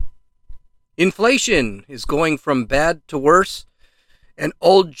Inflation is going from bad to worse, and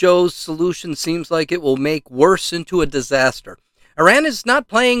old Joe's solution seems like it will make worse into a disaster. Iran is not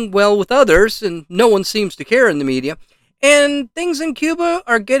playing well with others, and no one seems to care in the media. And things in Cuba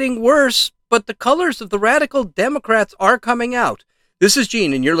are getting worse, but the colors of the radical Democrats are coming out. This is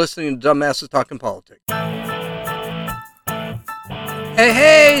Gene, and you're listening to Dumbasses Talking Politics.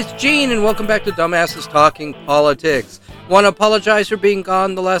 Hey, it's Gene, and welcome back to Dumbasses Talking Politics. Want to apologize for being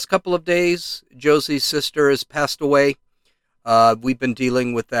gone the last couple of days. Josie's sister has passed away. We've been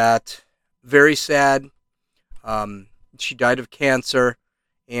dealing with that. Very sad. She died of cancer,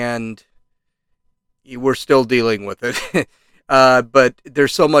 and we're still dealing with it. But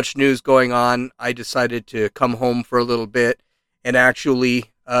there's so much news going on, I decided to come home for a little bit and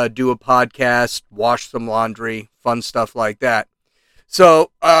actually do a podcast, wash some laundry, fun stuff like that.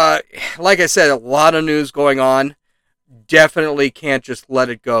 So, like I said, a lot of news going on. Definitely can't just let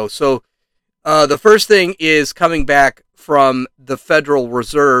it go. So, the first thing is coming back from the Federal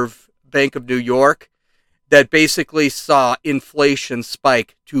Reserve Bank of New York that basically saw inflation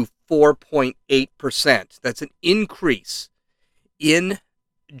spike to 4.8%. That's an increase in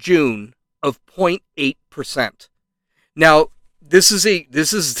June of 0.8%. Now, this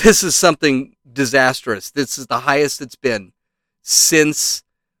is something disastrous. This is the highest it's been since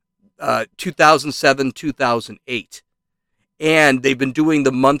 2007, 2008. And they've been doing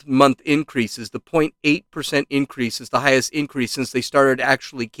the month increases. The 0.8% increase is the highest increase since they started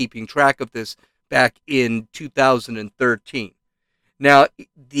actually keeping track of this back in 2013. Now,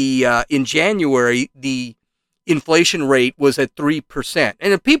 in January, the inflation rate was at 3%.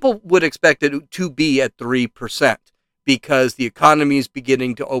 And people would expect it to be at 3% because the economy is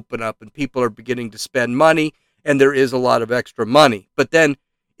beginning to open up and people are beginning to spend money and there is a lot of extra money. But then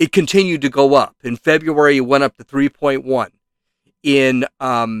it continued to go up. In February, it went up to 3.1. In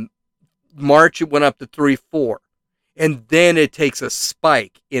March, it went up to 3.4. And then it takes a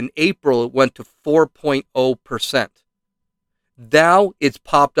spike. In April, it went to 4.0%. Now it's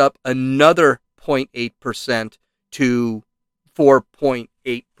popped up another 0.8% to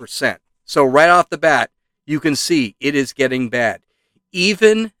 4.8%. So right off the bat, you can see it is getting bad.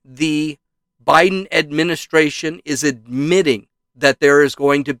 Even the Biden administration is admitting that there is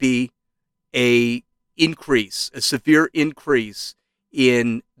going to be a severe increase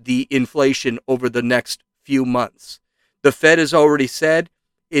in the inflation over the next few months. The Fed has already said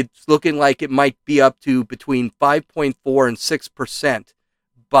it's looking like it might be up to between 5.4 and 6%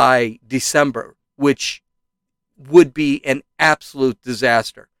 by December, which would be an absolute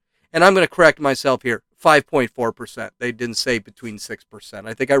disaster. And I'm going to correct myself here. 5.4%. They didn't say between 6%.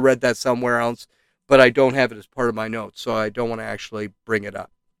 I think I read that somewhere else, but I don't have it as part of my notes, so I don't want to actually bring it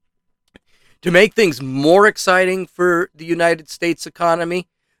up. To make things more exciting for the United States economy,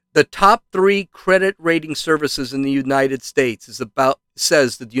 the top 3 credit rating services in the United States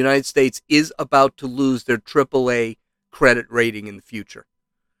says that the United States is about to lose their AAA credit rating in the future.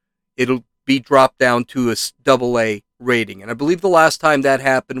 It'll be dropped down to a AA rating. And I believe the last time that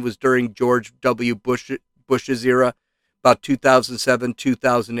happened was during George W. Bush's era, about 2007,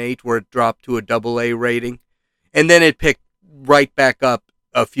 2008, where it dropped to a AA rating. And then it picked right back up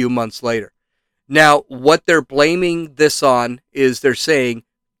a few months later. Now, what they're blaming this on is they're saying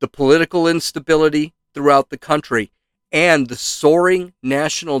the political instability throughout the country and the soaring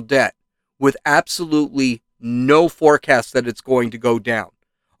national debt with absolutely no forecast that it's going to go down.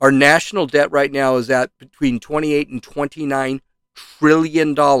 Our national debt right now is at between $28 and $29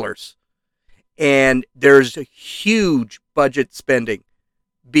 trillion. And there's a huge budget spending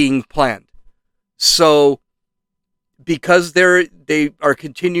being planned. So because they are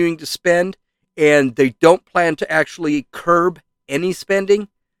continuing to spend and they don't plan to actually curb any spending,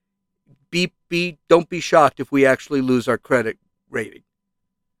 don't be shocked if we actually lose our credit rating.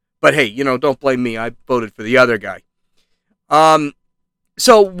 But hey, don't blame me. I voted for the other guy.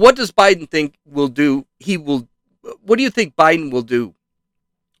 So what does Biden think will do? What do you think Biden will do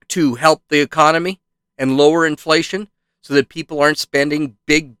to help the economy and lower inflation so that people aren't spending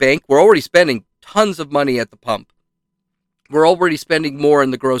big bank? We're already spending tons of money at the pump. We're already spending more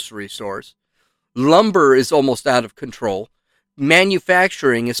in the grocery stores. Lumber is almost out of control.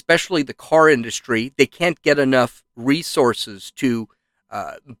 Manufacturing, especially the car industry, they can't get enough resources to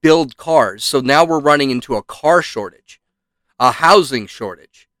build cars. So now we're running into a car shortage. A housing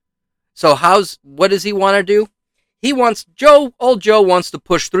shortage. So what does he want to do? Old Joe wants to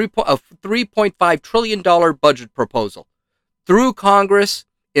push a $3.5 trillion budget proposal through Congress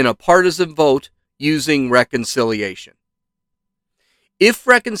in a partisan vote using reconciliation. If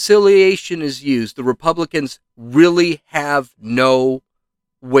reconciliation is used, the Republicans really have no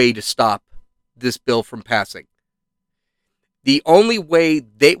way to stop this bill from passing. The only way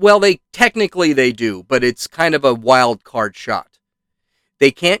they technically they do, but it's kind of a wild card shot.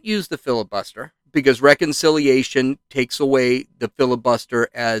 They can't use the filibuster because reconciliation takes away the filibuster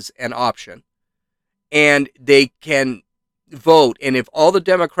as an option. And they can vote, and if all the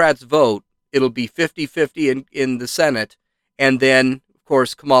Democrats vote, it'll be 50-50 in the Senate, and then, of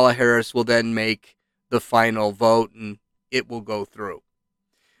course, Kamala Harris will then make the final vote, and it will go through.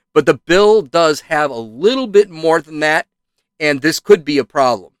 But the bill does have a little bit more than that, and this could be a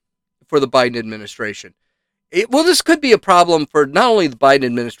problem for the Biden administration. This could be a problem for not only the Biden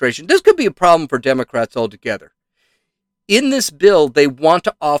administration, this could be a problem for Democrats altogether. In this bill, they want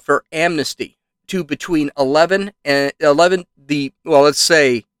to offer amnesty to between 11 let's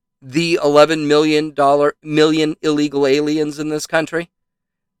say the $11 million illegal aliens in this country.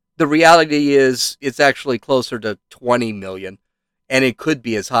 The reality is it's actually closer to 20 million, and it could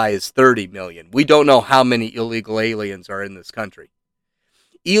be as high as 30 million. We don't know how many illegal aliens are in this country.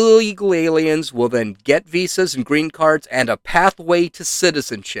 Illegal aliens will then get visas and green cards and a pathway to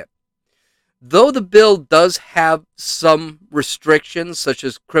citizenship. Though the bill does have some restrictions, such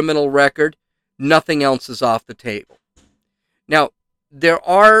as criminal record, nothing else is off the table. Now, there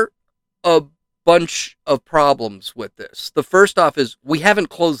are a bunch of problems with this. The first off is we haven't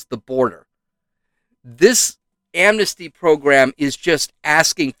closed the border. This amnesty program is just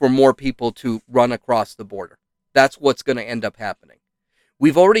asking for more people to run across the border. That's what's going to end up happening.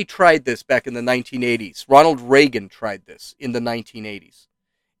 We've already tried this back in the 1980s. Ronald Reagan tried this in the 1980s.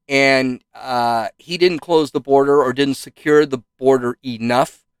 And he didn't close the border or didn't secure the border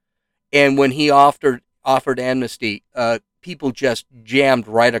enough. And when he offered amnesty, people just jammed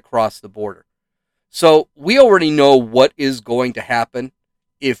right across the border. So we already know what is going to happen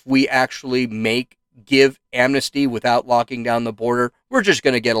if we actually give amnesty without locking down the border. We're just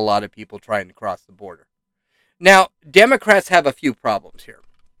going to get a lot of people trying to cross the border. Now, Democrats have a few problems here.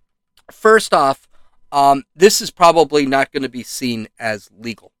 First off, this is probably not going to be seen as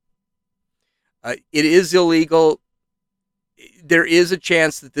legal. It is illegal. There is a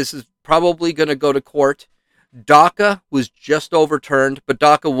chance that this is probably going to go to court. DACA was just overturned, but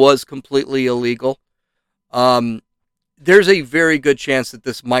DACA was completely illegal. There's a very good chance that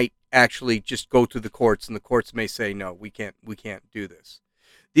this might actually just go to the courts, and the courts may say, no, we can't do this.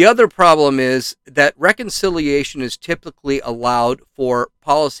 The other problem is that reconciliation is typically allowed for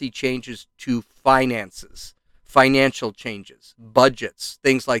policy changes to finances, financial changes, budgets,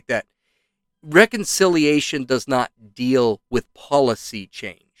 things like that. Reconciliation does not deal with policy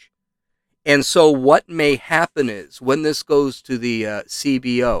change. And so what may happen is when this goes to the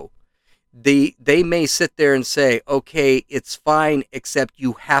CBO, they may sit there and say, okay, it's fine, except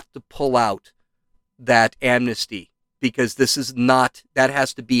you have to pull out that amnesty because that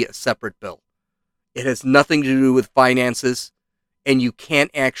has to be a separate bill. It has nothing to do with finances, and you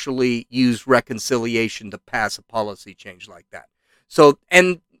can't actually use reconciliation to pass a policy change like that. So,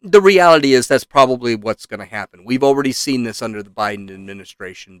 and the reality is that's probably what's going to happen. We've already seen this under the Biden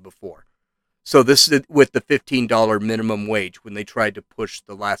administration before. So this is with the $15 minimum wage when they tried to push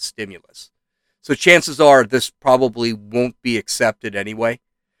the last stimulus. So chances are this probably won't be accepted anyway.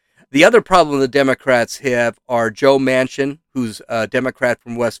 The other problem the Democrats have are Joe Manchin, who's a Democrat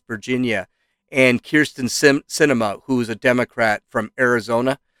from West Virginia, and Kyrsten Sinema, who is a Democrat from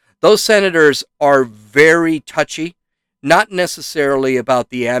Arizona. Those senators are very touchy, not necessarily about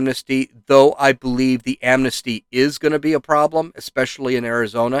the amnesty, though I believe the amnesty is going to be a problem, especially in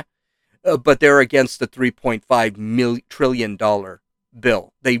Arizona. But they're against the $3.5 trillion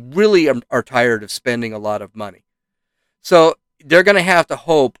bill. They really are tired of spending a lot of money. So they're going to have to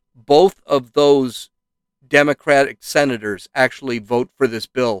hope both of those Democratic senators actually vote for this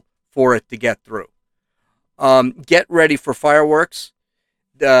bill for it to get through. Get ready for fireworks.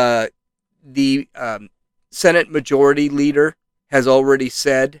 The Senate Majority Leader has already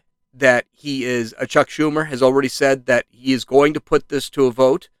said that Chuck Schumer has already said that he is going to put this to a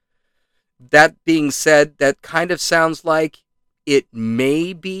vote. That being said, that kind of sounds like it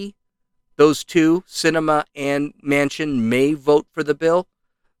may be those two, Sinema and Manchin, may vote for the bill,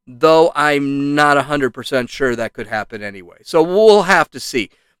 though I'm not 100% sure that could happen anyway. So we'll have to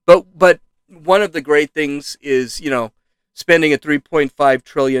see. But one of the great things is, spending a $3.5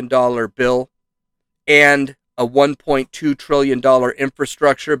 trillion bill and a $1.2 trillion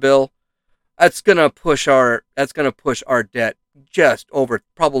infrastructure bill. That's going to push our debt just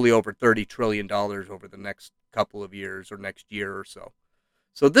probably over $30 trillion over the next couple of years or next year or so.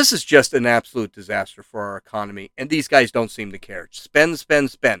 So this is just an absolute disaster for our economy, and these guys don't seem to care. Spend,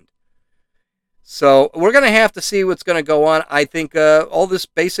 spend, spend. So we're going to have to see what's going to go on. I think all this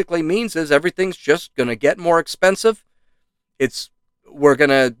basically means is everything's just going to get more expensive. We're going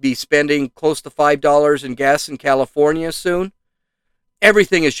to be spending close to $5 in gas in California soon.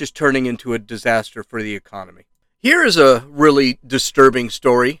 Everything is just turning into a disaster for the economy. Here is a really disturbing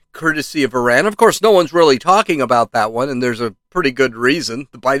story, courtesy of Iran. Of course, no one's really talking about that one, and there's a pretty good reason.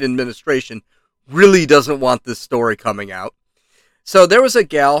 The Biden administration really doesn't want this story coming out. So there was a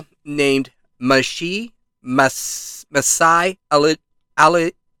gal named Masai Alinejad.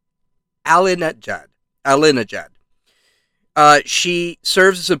 She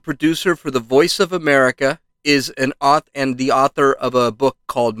serves as a producer for The Voice of America, is an author and the author of a book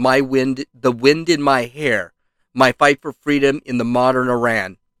called The Wind in My Hair, My Fight for Freedom in the Modern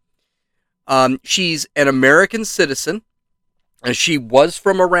Iran. She's an American citizen. She was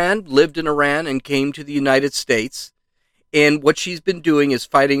from Iran, lived in Iran, and came to the United States. And what she's been doing is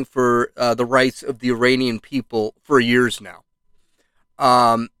fighting for the rights of the Iranian people for years now.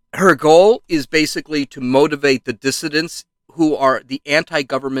 Her goal is basically to motivate the dissidents who are the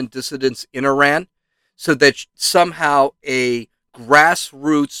anti-government dissidents in Iran, so that somehow a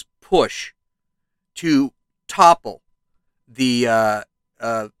grassroots push to topple the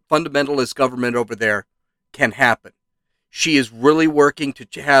fundamentalist government over there can happen. She is really working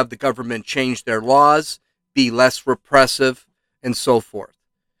to have the government change their laws, be less repressive, and so forth.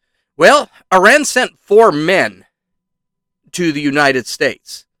 Well, Iran sent 4 men to the United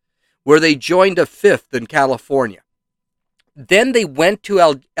States, where they joined a 5th in California. Then they went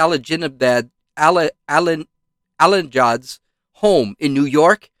to Alinejad's home in New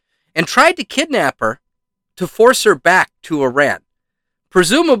York and tried to kidnap her to force her back to Iran,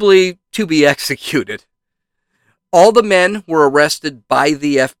 presumably to be executed. All the men were arrested by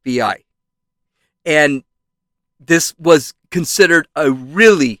the FBI, and this was considered a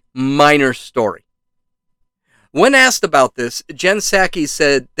really minor story. When asked about this, Jen Psaki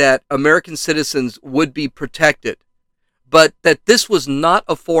said that American citizens would be protected, but that this was not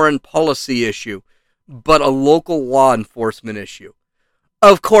a foreign policy issue, but a local law enforcement issue.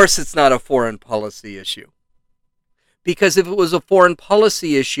 Of course it's not a foreign policy issue. Because if it was a foreign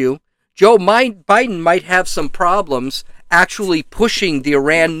policy issue, Joe Biden might have some problems actually pushing the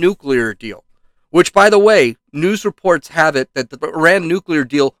Iran nuclear deal. Which, by the way, news reports have it that the Iran nuclear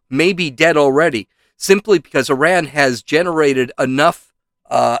deal may be dead already, simply because Iran has generated enough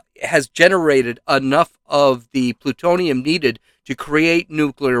of the plutonium needed to create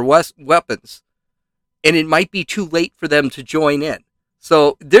nuclear weapons, and it might be too late for them to join in.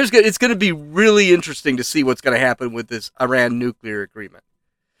 So it's going to be really interesting to see what's going to happen with this Iran nuclear agreement.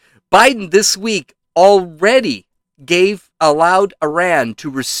 Biden this week already allowed Iran to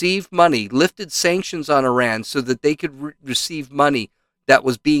receive money, lifted sanctions on Iran so that they could receive money that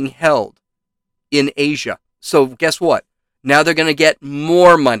was being held in Asia. So guess what? Now they're going to get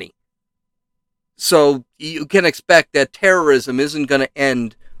more money. So you can expect that terrorism isn't going to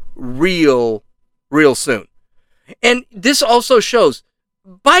end real soon. And this also shows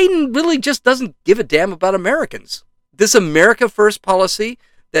Biden really just doesn't give a damn about Americans. This America First policy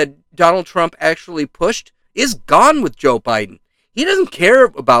that Donald Trump actually pushed is gone with Joe Biden. He doesn't care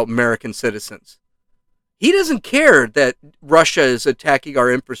about American citizens. He doesn't care that Russia is attacking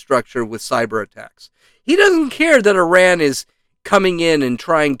our infrastructure with cyber attacks. He doesn't care that Iran is coming in and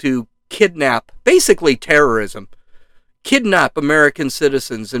trying to kidnap, basically terrorism, kidnap American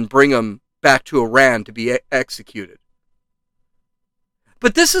citizens and bring them back to Iran to be executed.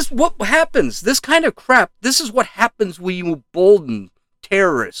 But this is what happens. This kind of crap, this is what happens when you embolden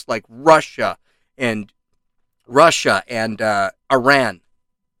terrorists like Russia and Iran.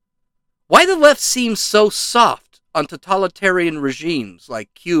 Why the left seems so soft on totalitarian regimes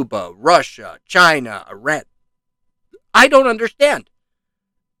like Cuba, Russia, China, Iran? I don't understand.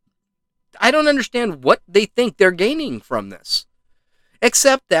 I don't understand what they think they're gaining from this.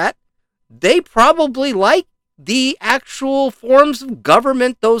 Except that they probably like the actual forms of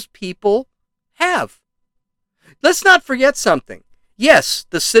government those people have. Let's not forget something. Yes,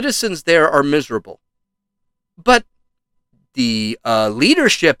 the citizens there are miserable. But the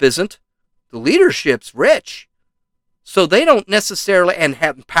leadership isn't. The leadership's rich. So they don't necessarily, and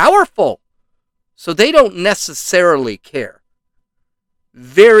powerful. So they don't necessarily care.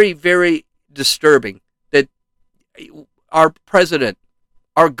 Very, very disturbing that our president,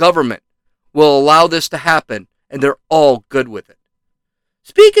 our government, will allow this to happen, and they're all good with it.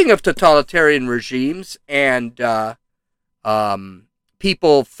 Speaking of totalitarian regimes and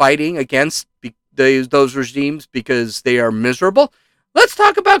people fighting against those regimes because they are miserable, let's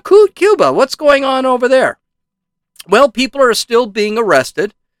talk about Cuba. What's going on over there? Well, people are still being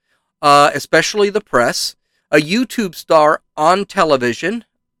arrested. especially the press. A YouTube star on television,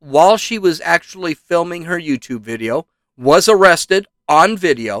 while she was actually filming her YouTube video, was arrested on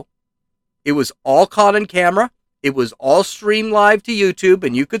video. It was all caught on camera. It was all streamed live to YouTube,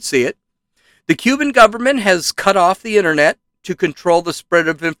 and you could see it. The Cuban government has cut off the internet to control the spread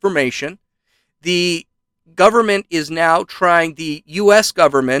of information. The government is now trying, the U.S.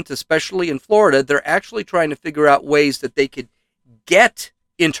 government, especially in Florida, they're actually trying to figure out ways that they could get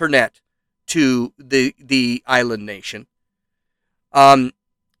internet to the island nation.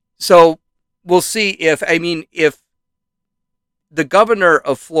 So we'll see if the governor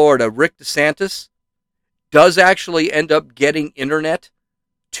of Florida, Rick DeSantis, does actually end up getting internet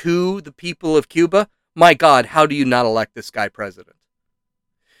to the people of Cuba. My God, how do you not elect this guy president?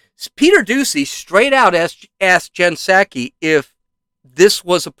 Peter Doocy straight out asked Jen Psaki if this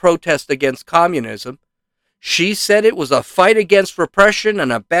was a protest against communism. She said it was a fight against repression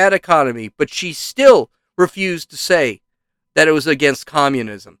and a bad economy, but she still refused to say that it was against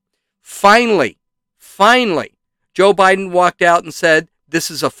communism. Finally, Joe Biden walked out and said,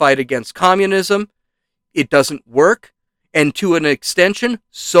 this is a fight against communism. It doesn't work. And to an extension,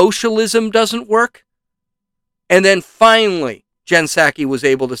 socialism doesn't work. And then finally, Jen Psaki was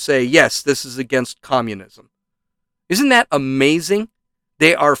able to say, yes, this is against communism. Imagine that amazing?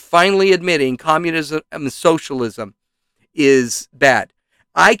 They are finally admitting communism and socialism is bad.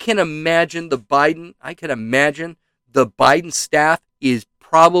 I can imagine the Biden staff is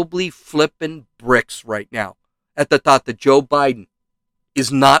probably flipping bricks right now at the thought that Joe Biden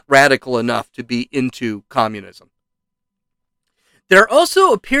is not radical enough to be into communism. There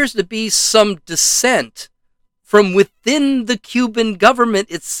also appears to be some dissent from within the Cuban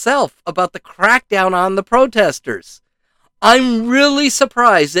government itself about the crackdown on the protesters. I'm really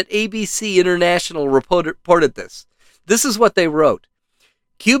surprised that ABC International reported this. This is what they wrote.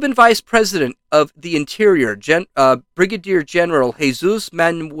 Cuban Vice President of the Interior, Brigadier General Jesus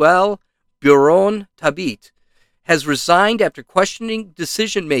Manuel Buron Tabit, has resigned after questioning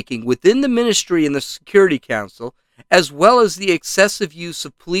decision-making within the ministry and the Security Council, as well as the excessive use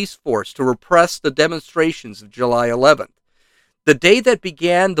of police force to repress the demonstrations of July 11th, the day that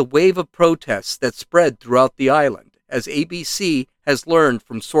began the wave of protests that spread throughout the island, as ABC has learned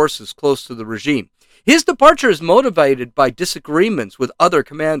from sources close to the regime. His departure is motivated by disagreements with other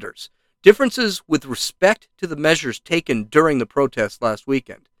commanders, differences with respect to the measures taken during the protests last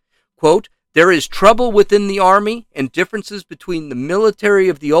weekend. Quote, there is trouble within the army and differences between the military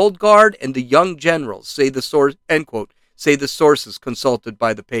of the old guard and the young generals, say the source, end quote, say the sources consulted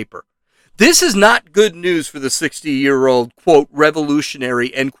by the paper. This is not good news for the 60-year-old, quote,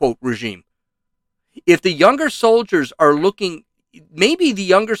 revolutionary, end quote, regime. If the younger soldiers are looking, maybe the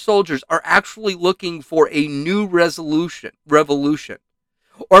younger soldiers are actually looking for a new revolution,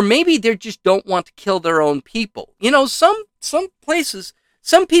 or maybe they just don't want to kill their own people. You know, some places,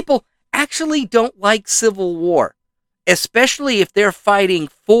 some people actually don't like civil war, especially if they're fighting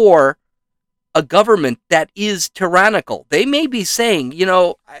for a government that is tyrannical. They may be saying, you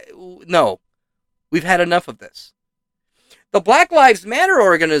know, no, we've had enough of this. The Black Lives Matter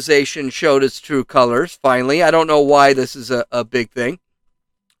organization showed its true colors, finally. I don't know why this is a big thing.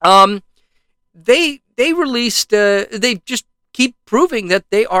 They released, they just keep proving that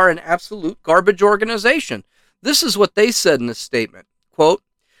they are an absolute garbage organization. This is what they said in a statement. Quote,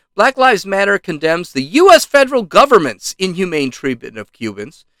 Black Lives Matter condemns the U.S. federal government's inhumane treatment of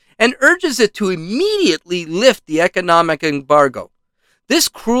Cubans and urges it to immediately lift the economic embargo. This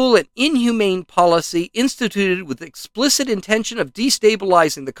cruel and inhumane policy, instituted with explicit intention of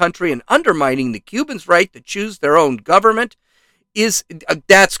destabilizing the country and undermining the Cubans' right to choose their own government,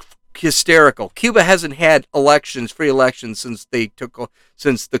 that's hysterical. Cuba hasn't had free elections since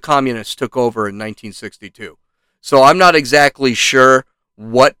the communists took over in 1962. So I'm not exactly sure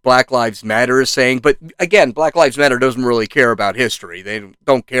what Black Lives Matter is saying, but again, Black Lives Matter doesn't really care about history. They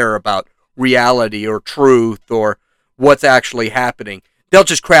don't care about reality or truth or what's actually happening. They'll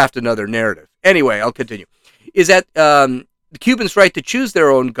just craft another narrative. Anyway, I'll continue. Is that the Cubans' right to choose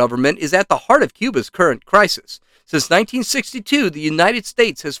their own government is at the heart of Cuba's current crisis. Since 1962, the United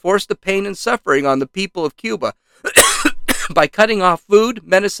States has forced the pain and suffering on the people of Cuba by cutting off food,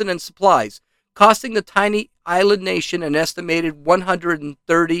 medicine, and supplies, costing the tiny island nation an estimated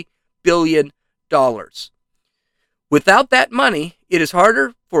 $130 billion. Without that money, it is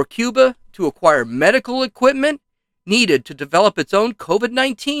harder for Cuba to acquire medical equipment needed to develop its own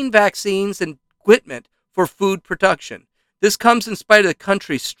COVID-19 vaccines and equipment for food production. This comes in spite of the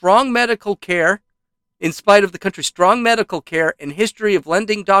country's strong medical care, and history of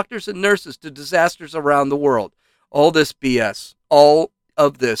lending doctors and nurses to disasters around the world. All this BS. All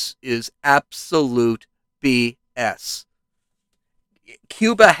of this is absolute BS.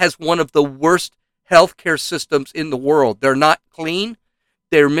 Cuba has one of the worst healthcare systems in the world. They're not clean.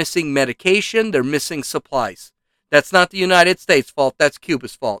 They're missing medication. They're missing supplies. That's not the United States' fault. That's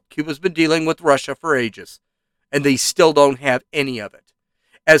Cuba's fault. Cuba's been dealing with Russia for ages, and they still don't have any of it.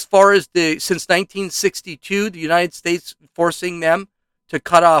 As far as since 1962, the United States forcing them to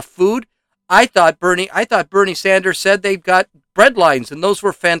cut off food, I thought Bernie Sanders said they've got bread lines, and those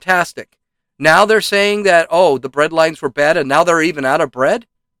were fantastic. Now they're saying that, oh, the bread lines were bad, and now they're even out of bread?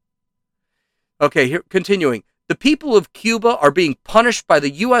 Okay, here, continuing. The people of Cuba are being punished by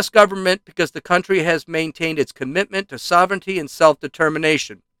the U.S. government because the country has maintained its commitment to sovereignty and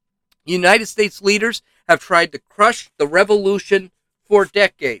self-determination. United States leaders have tried to crush the revolution for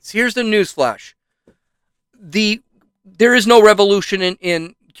decades. Here's the newsflash. There is no revolution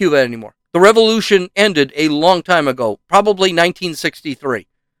in Cuba anymore. The revolution ended a long time ago, probably 1963.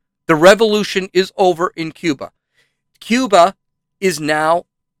 The revolution is over in Cuba. Cuba is now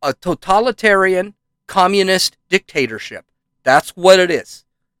a totalitarian communist dictatorship. That's what it is.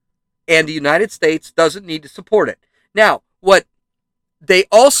 And the United States doesn't need to support it. Now, what they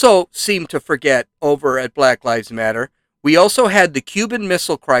also seem to forget over at Black Lives Matter, we also had the Cuban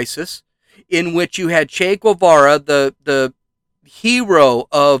Missile Crisis, in which you had Che Guevara, the hero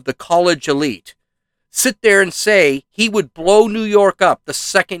of the college elite, sit there and say he would blow New York up the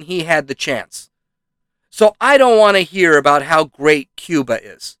second he had the chance. So I don't want to hear about how great Cuba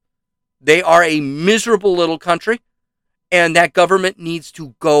is. They are a miserable little country, and that government needs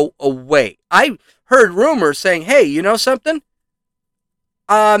to go away. I heard rumors saying, hey, you know something?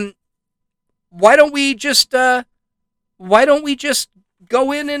 Why don't we just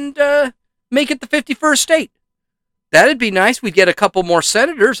go in and make it the 51st state? That'd be nice. We'd get a couple more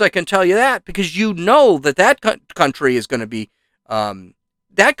senators, I can tell you that, because you know that country is going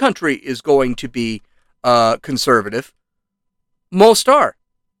to be conservative. Most are.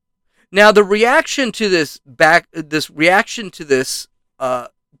 Now, the reaction to this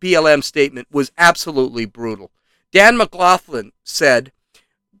BLM statement was absolutely brutal. Dan McLaughlin said,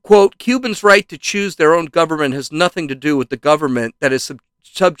 quote, Cubans' right to choose their own government has nothing to do with the government that is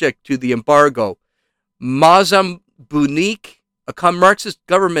subject to the embargo. Mozambique, a Marxist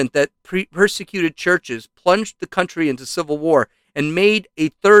government that persecuted churches, plunged the country into civil war, and made a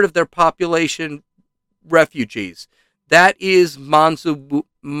third of their population refugees. That is Mozambique.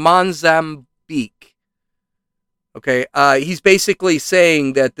 Okay, he's basically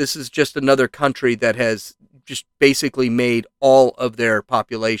saying that this is just another country that has just basically made all of their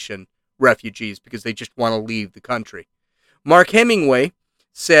population refugees because they just want to leave the country. Mark Hemingway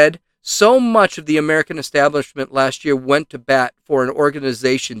said, so much of the American establishment last year went to bat for an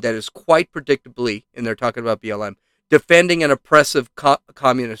organization that is quite predictably, and they're talking about BLM, defending an oppressive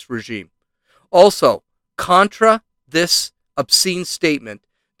communist regime. Also, contra this obscene statement,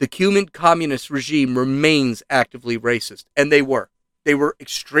 the Cuban communist regime remains actively racist. And they were. They were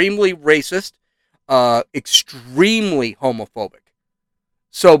extremely racist, extremely homophobic.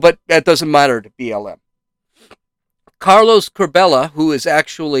 So, but that doesn't matter to BLM. Carlos Curbella, who is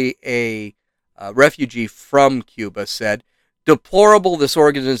actually a refugee from Cuba, said, deplorable this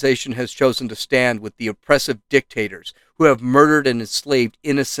organization has chosen to stand with the oppressive dictators who have murdered and enslaved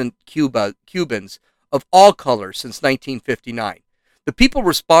innocent Cubans of all colors since 1959. The people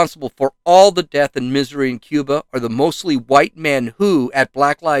responsible for all the death and misery in Cuba are the mostly white men who, at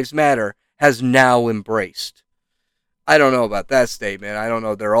Black Lives Matter, has now embraced. I don't know about that statement. I don't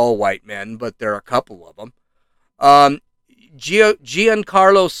know they're all white men, but there are a couple of them.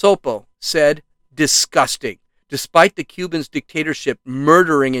 Giancarlo Sopo said, disgusting. Despite the Cubans' dictatorship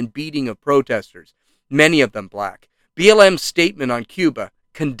murdering and beating of protesters, many of them black, BLM's statement on Cuba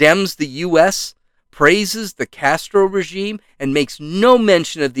condemns the U.S., praises the Castro regime, and makes no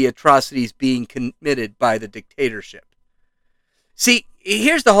mention of the atrocities being committed by the dictatorship. See,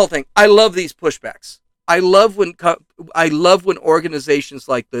 here's the whole thing. I love these pushbacks. I love when organizations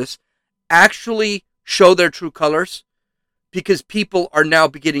like this actually show their true colors, because people are now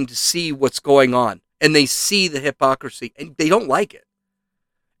beginning to see what's going on, and they see the hypocrisy, and they don't like it.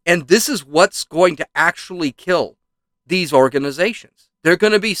 And this is what's going to actually kill these organizations. They're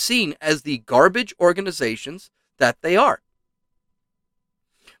going to be seen as the garbage organizations that they are.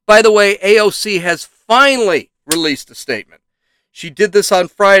 By the way, AOC has finally released a statement. She did this on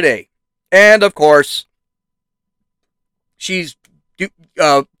Friday. And, of course, she's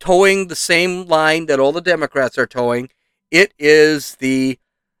towing the same line that all the Democrats are towing. It is the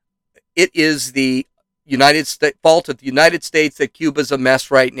United States fault of the United States that Cuba's a mess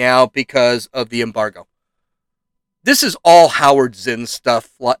right now because of the embargo. This is all Howard Zinn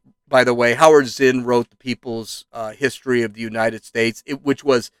stuff, by the way. Howard Zinn wrote the People's History of the United States, which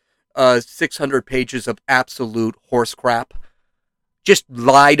was 600 pages of absolute horse crap. Just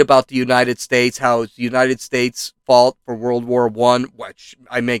lied about the United States, how it's the United States' fault for World War I, which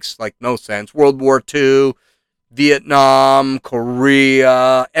makes like no sense. World War II, Vietnam,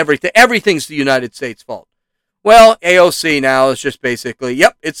 Korea, everything's the United States' fault. Well, AOC now is just basically,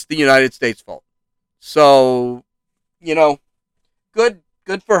 yep, it's the United States' fault. So, good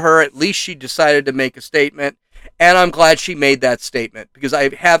for her. At least she decided to make a statement, and I'm glad she made that statement, because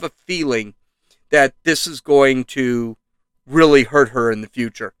I have a feeling that this is going to really hurt her in the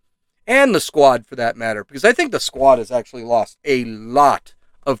future, and the squad for that matter, because I think the squad has actually lost a lot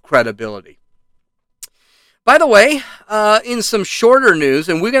of credibility. By the way, in some shorter news,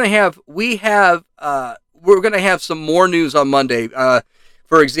 and we're going to have some more news on Monday.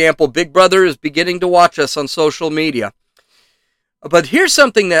 For example, Big Brother is beginning to watch us on social media. But here's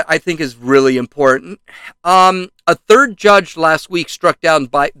something that I think is really important. A third judge last week struck down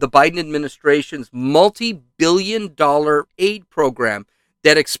the Biden administration's multi-billion-dollar aid program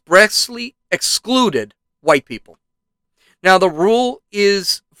that expressly excluded white people. Now, the rule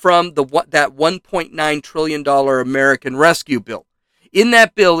is from that $1.9 trillion American Rescue Bill. In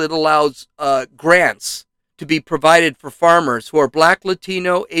that bill, it allows grants to be provided for farmers who are Black,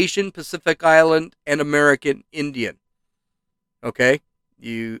 Latino, Asian, Pacific Island, and American Indian. Okay?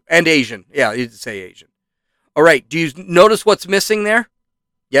 And Asian. Yeah, you did say Asian. All right, do you notice what's missing there?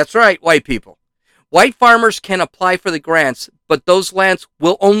 That's right, white people. White farmers can apply for the grants, but those lands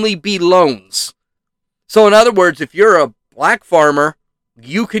will only be loans. So in other words, if you're a black farmer,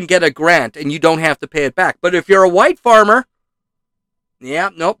 you can get a grant and you don't have to pay it back. But if you're a white farmer, you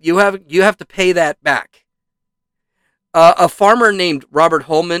have to pay that back. A farmer named Robert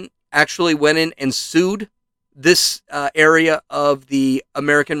Holman actually went in and sued this area of the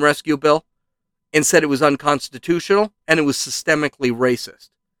American Rescue Bill and said it was unconstitutional and it was systemically racist.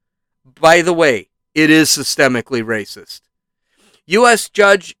 By the way, it is systemically racist. U.S.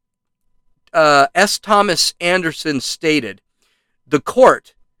 Judge S. Thomas Anderson stated, the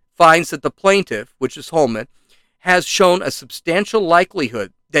court finds that the plaintiff, which is Holman, has shown a substantial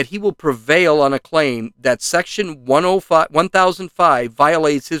likelihood that he will prevail on a claim that Section 1005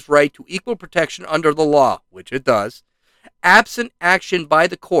 violates his right to equal protection under the law, which it does. Absent action by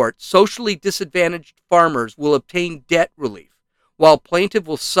the court, socially disadvantaged farmers will obtain debt relief, while plaintiff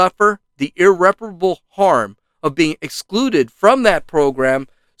will suffer the irreparable harm of being excluded from that program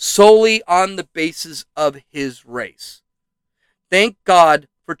solely on the basis of his race. Thank God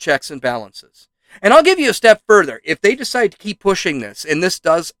for checks and balances. And I'll give you a step further. If they decide to keep pushing this, and this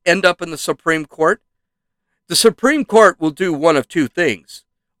does end up in the Supreme Court, the Supreme Court will do one of two things.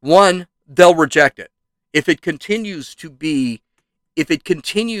 One, they'll reject it. If it continues to be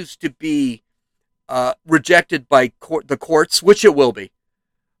rejected by the courts, which it will be,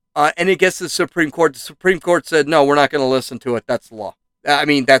 and it gets to the Supreme Court said, no, we're not going to listen to it. That's the law.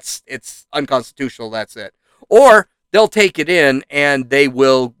 It's unconstitutional. That's it. Or they'll take it in and they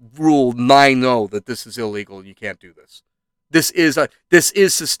will rule 9-0 that this is illegal and you can't do this. This is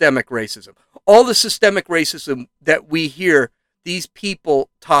systemic racism. All the systemic racism that we hear these people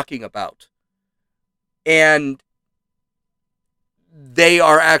talking about, and they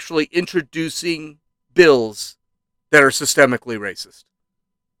are actually introducing bills that are systemically racist.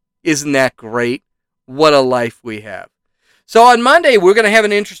 Isn't that great? What a life we have. So on Monday, we're going to have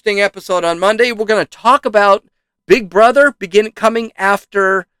an interesting episode. On Monday, we're going to talk about Big Brother coming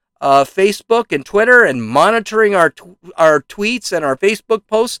after Facebook and Twitter and monitoring our tweets and our Facebook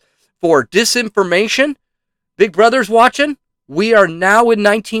posts for disinformation. Big Brother's watching. We are now in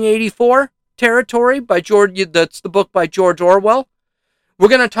 1984 territory by George. That's the book by George Orwell. We're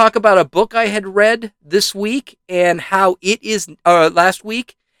going to talk about a book I had read this week and how it is last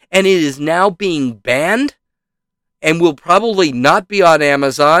week, and it is now being banned and will probably not be on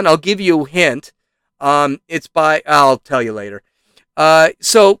Amazon. I'll give you a hint. I'll tell you later.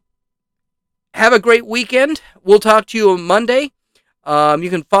 So have a great weekend. We'll talk to you on Monday. You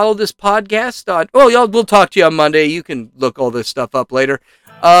can follow this podcast on, we'll talk to you on Monday. You can look all this stuff up later.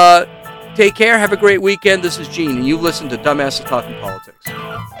 Take care. Have a great weekend. This is Gene, and you've listened to Dumbasses Talking Politics.